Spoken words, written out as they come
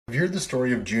Have you heard the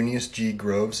story of Junius G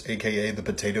Groves, aka the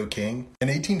Potato King? In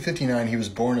 1859, he was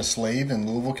born a slave in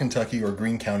Louisville, Kentucky, or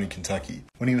Greene County, Kentucky.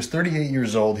 When he was 38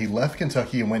 years old, he left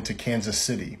Kentucky and went to Kansas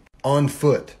City. On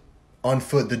foot. On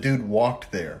foot, the dude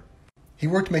walked there. He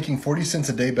worked making 40 cents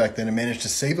a day back then and managed to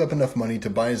save up enough money to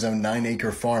buy his own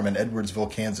 9-acre farm in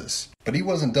Edwardsville, Kansas. But he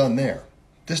wasn't done there.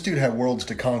 This dude had worlds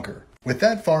to conquer. With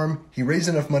that farm, he raised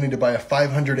enough money to buy a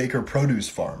 500-acre produce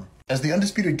farm. As the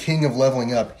undisputed king of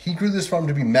leveling up, he grew this farm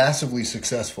to be massively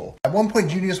successful. At one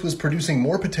point, Junius was producing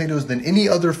more potatoes than any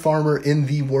other farmer in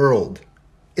the world.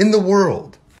 In the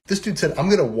world. This dude said, I'm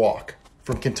gonna walk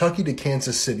from Kentucky to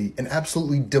Kansas City and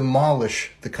absolutely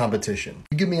demolish the competition.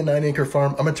 You give me a 9-acre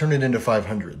farm, I'm gonna turn it into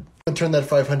 500. I'm gonna turn that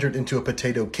 500 into a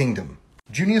potato kingdom.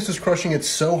 Junius was crushing it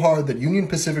so hard that Union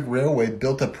Pacific Railway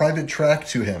built a private track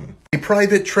to him. A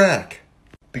private track!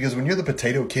 Because when you're the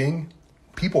potato king,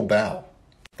 people bow.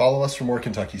 Follow us for more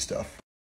Kentucky stuff.